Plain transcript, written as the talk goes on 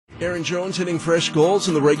Aaron Jones hitting fresh goals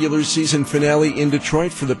in the regular season finale in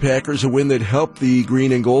Detroit for the Packers, a win that helped the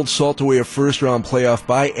Green and Gold salt away a first-round playoff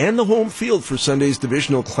bye and the home field for Sunday's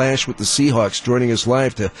divisional clash with the Seahawks. Joining us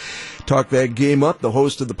live to talk that game up, the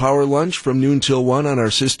host of the Power Lunch from noon till 1 on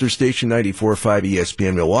our sister station 94.5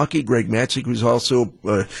 ESPN Milwaukee, Greg Matzek, who's also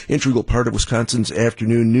an integral part of Wisconsin's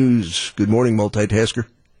afternoon news. Good morning, multitasker.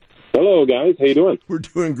 Hello, guys. How you doing? We're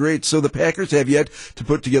doing great. So the Packers have yet to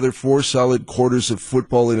put together 4 solid quarters of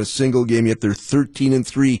football in a single game, yet they're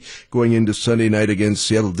 13-3 going into Sunday night against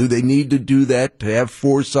Seattle. Do they need to do that, to have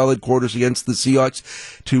 4 solid quarters against the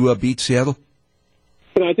Seahawks to beat Seattle?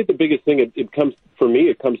 And I think the biggest thing, it comes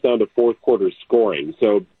down to fourth quarter scoring.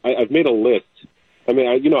 So I've made a list. I mean,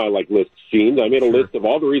 I like lists, Gene. I made a list of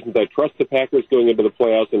all the reasons I trust the Packers going into the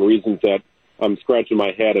playoffs and reasons that I'm scratching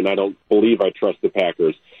my head and I don't believe I trust the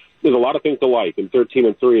Packers. There's a lot of things to like, and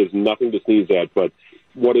 13-3 is nothing to sneeze at. But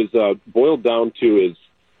what is boiled down to is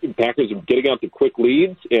Packers getting out to quick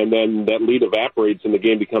leads, and then that lead evaporates, and the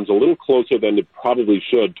game becomes a little closer than it probably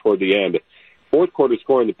should toward the end. Fourth quarter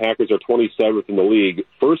scoring, the Packers are 27th in the league.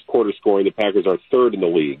 First quarter scoring, the Packers are 3rd in the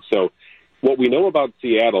league. So what we know about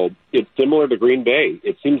Seattle, it's similar to Green Bay.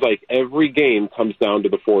 It seems like every game comes down to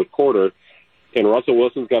the fourth quarter, and Russell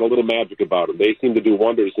Wilson's got a little magic about him. They seem to do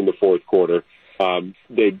wonders in the fourth quarter.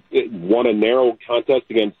 They won a narrow contest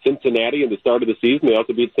against Cincinnati at the start of the season. They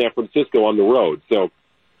also beat San Francisco on the road. So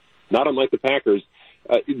not unlike the Packers,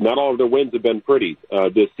 not all of their wins have been pretty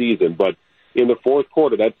this season. But in the fourth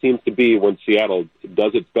quarter, that seems to be when Seattle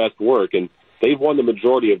does its best work. And they've won the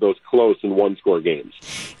majority of those close and one-score games.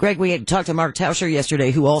 Greg, we had talked to Mark Tauscher yesterday,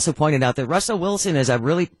 who also pointed out that Russell Wilson is a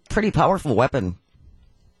really pretty powerful weapon.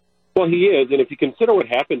 Well, he is, and if you consider what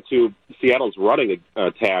happened to Seattle's running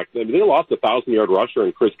attack, I mean, they lost a 1,000-yard rusher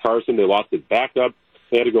in Chris Carson. They lost his backup.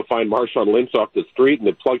 They had to go find Marshawn Lynch off the street and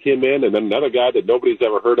then plug him in, and then another guy that nobody's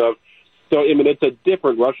ever heard of. So, I mean, it's a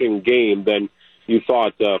different rushing game than you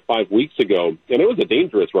thought 5 weeks ago, and it was a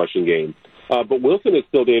dangerous rushing game. But Wilson is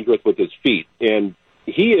still dangerous with his feet, and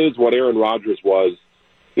he is what Aaron Rodgers was,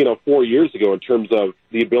 4 years ago in terms of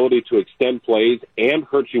the ability to extend plays and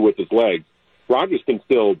hurt you with his legs. Rodgers can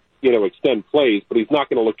still extend plays, but he's not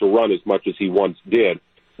going to look to run as much as he once did.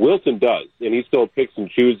 Wilson does, and he still picks and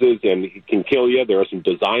chooses, and he can kill you. There are some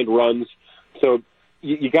designed runs. So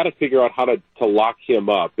you got to figure out how to lock him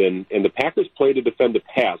up. And the Packers play to defend the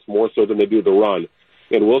pass more so than they do the run,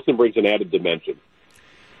 and Wilson brings an added dimension.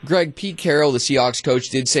 Greg, Pete Carroll, the Seahawks coach,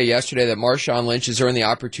 did say yesterday that Marshawn Lynch has earned the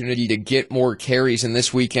opportunity to get more carries in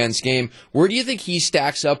this weekend's game. Where do you think he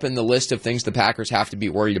stacks up in the list of things the Packers have to be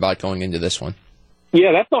worried about going into this one?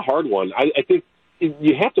 Yeah, that's a hard one. I think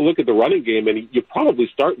you have to look at the running game, and you probably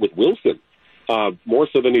start with Wilson more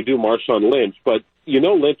so than you do Marshawn Lynch. But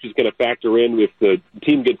Lynch is going to factor in if the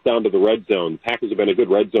team gets down to the red zone. Packers have been a good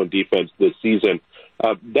red zone defense this season.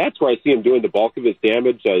 That's where I see him doing the bulk of his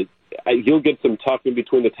damage. He'll get some tough in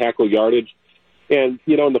between the tackle yardage. And,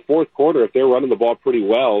 in the fourth quarter, if they're running the ball pretty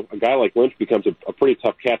well, a guy like Lynch becomes a pretty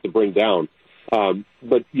tough cat to bring down.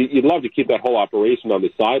 But you'd love to keep that whole operation on the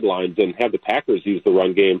sidelines and have the Packers use the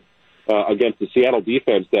run game against the Seattle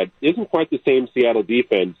defense that isn't quite the same Seattle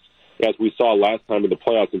defense as we saw last time in the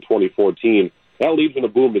playoffs in 2014. That Legion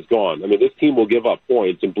of Boom is gone. I mean, this team will give up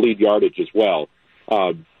points and bleed yardage as well.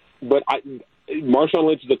 But Marshawn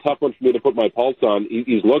Lynch is a tough one for me to put my pulse on.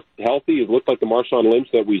 He's looked healthy. He's looked like the Marshawn Lynch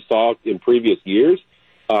that we saw in previous years,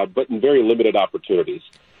 but in very limited opportunities.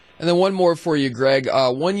 And then one more for you, Greg.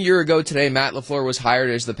 1 year ago today, Matt LaFleur was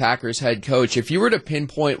hired as the Packers head coach. If you were to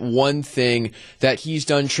pinpoint one thing that he's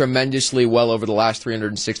done tremendously well over the last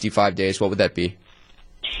 365 days, what would that be?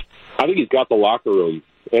 I think he's got the locker room,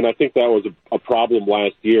 and I think that was a problem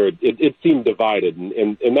last year. It seemed divided,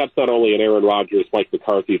 and that's not only an Aaron Rodgers, Mike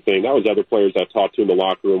McCarthy thing. That was other players I've talked to in the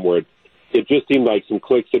locker room where it just seemed like some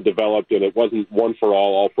cliques had developed, and it wasn't one for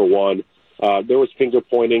all for one. There was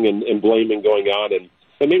finger-pointing and blaming going on, and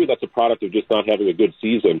maybe that's a product of just not having a good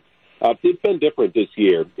season. It's been different this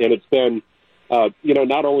year, and it's been,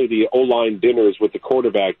 not only the O-line dinners with the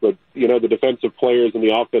quarterback, but, the defensive players and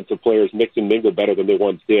the offensive players mix and mingle better than they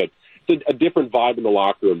once did. It's a different vibe in the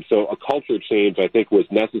locker room, so a culture change, I think, was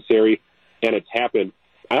necessary, and it's happened.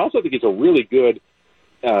 I also think he's a really good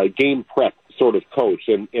game prep sort of coach,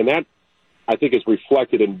 and that, I think, is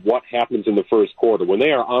reflected in what happens in the first quarter. When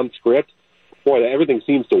they are on script, boy, everything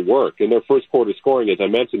seems to work. And their first quarter scoring, as I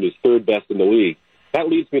mentioned, is 3rd best in the league. That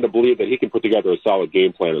leads me to believe that he can put together a solid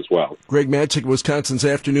game plan as well. Greg Matzek, Wisconsin's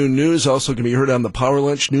Afternoon News, also can be heard on the Power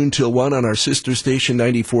Lunch, noon till 1 on our sister station,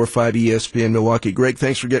 94.5 ESPN Milwaukee. Greg,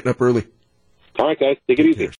 thanks for getting up early. All right, guys. Take it easy.